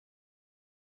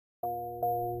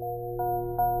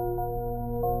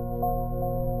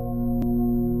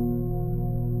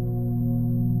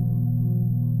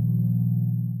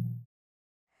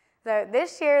So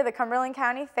this year, the Cumberland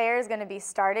County Fair is going to be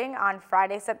starting on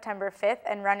Friday, September 5th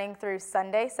and running through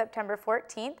Sunday, September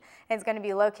 14th. It's going to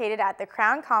be located at the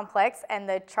Crown Complex and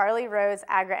the Charlie Rose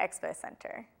Agri-Expo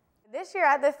Center. This year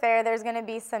at the fair, there's going to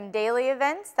be some daily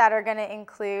events that are going to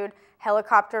include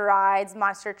helicopter rides,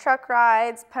 monster truck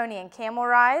rides, pony and camel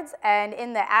rides, and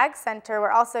in the Ag Center, we're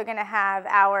also going to have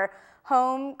our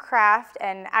home, craft,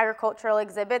 and agricultural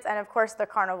exhibits, and of course the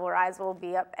carnival rides will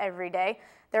be up every day.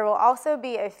 There will also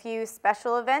be a few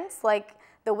special events, like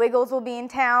the Wiggles will be in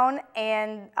town,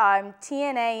 and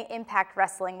TNA Impact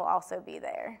Wrestling will also be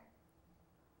there.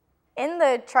 In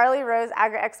the Charlie Rose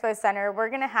Agri-Expo Center, we're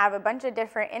going to have a bunch of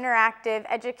different interactive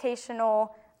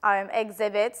educational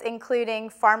exhibits, including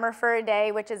Farmer for a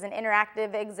Day, which is an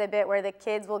interactive exhibit where the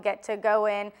kids will get to go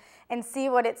in and see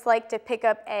what it's like to pick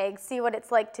up eggs, see what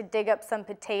it's like to dig up some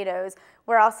potatoes.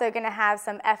 We're also going to have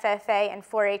some FFA and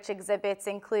 4-H exhibits,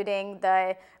 including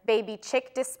the baby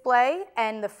chick display,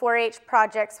 and the 4-H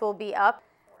projects will be up.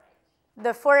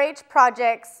 The 4-H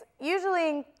projects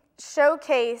usually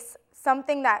showcase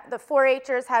something that the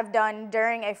 4-Hers have done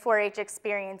during a 4-H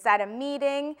experience at a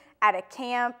meeting, at a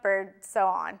camp, or so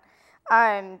on.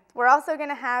 We're also going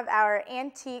to have our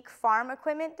antique farm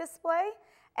equipment display,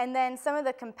 and then some of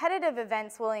the competitive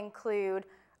events will include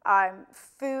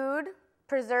food,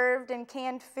 preserved and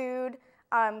canned food,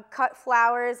 cut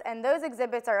flowers, and those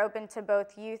exhibits are open to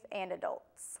both youth and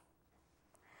adults.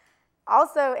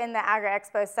 Also in the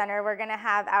Agri-Expo Center, we're going to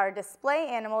have our display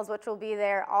animals, which will be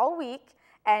there all week,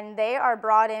 and they are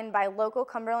brought in by local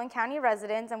Cumberland County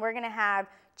residents, and we're going to have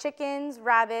chickens,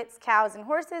 rabbits, cows, and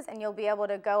horses, and you'll be able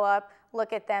to go up,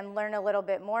 look at them, learn a little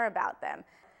bit more about them.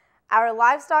 Our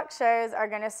livestock shows are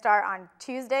going to start on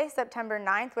Tuesday, September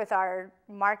 9th with our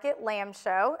Market Lamb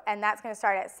Show, and that's going to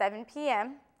start at 7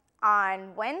 p.m.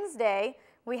 On Wednesday,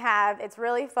 it's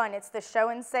really fun, it's the show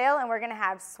and sale, and we're going to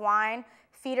have swine,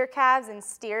 feeder calves, and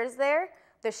steers there.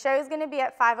 The show is going to be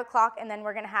at 5 o'clock, and then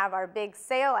we're going to have our big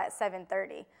sale at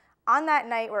 7:30. On that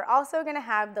night, we're also going to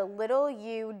have the Little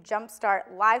U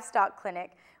Jumpstart Livestock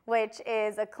Clinic, which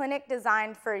is a clinic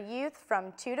designed for youth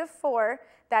from 2 to 4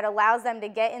 that allows them to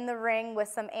get in the ring with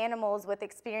some animals with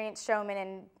experienced showmen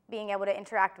and being able to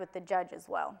interact with the judge as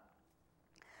well.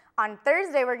 On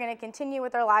Thursday, we're going to continue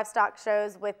with our livestock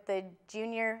shows with the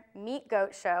Junior Meat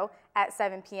Goat Show at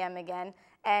 7 p.m. again,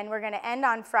 and we're going to end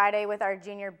on Friday with our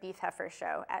Junior Beef Heifer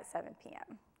Show at 7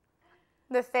 p.m.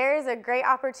 The fair is a great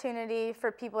opportunity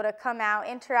for people to come out,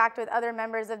 interact with other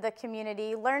members of the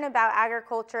community, learn about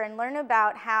agriculture, and learn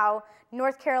about how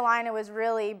North Carolina was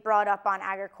really brought up on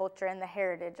agriculture and the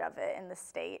heritage of it in the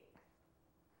state.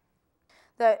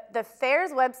 The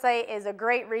fair's website is a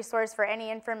great resource for any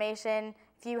information.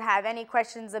 If you have any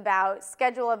questions about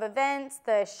schedule of events,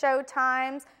 the show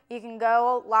times, you can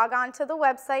go log on to the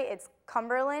website. It's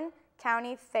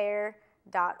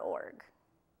cumberlandcountyfair.org.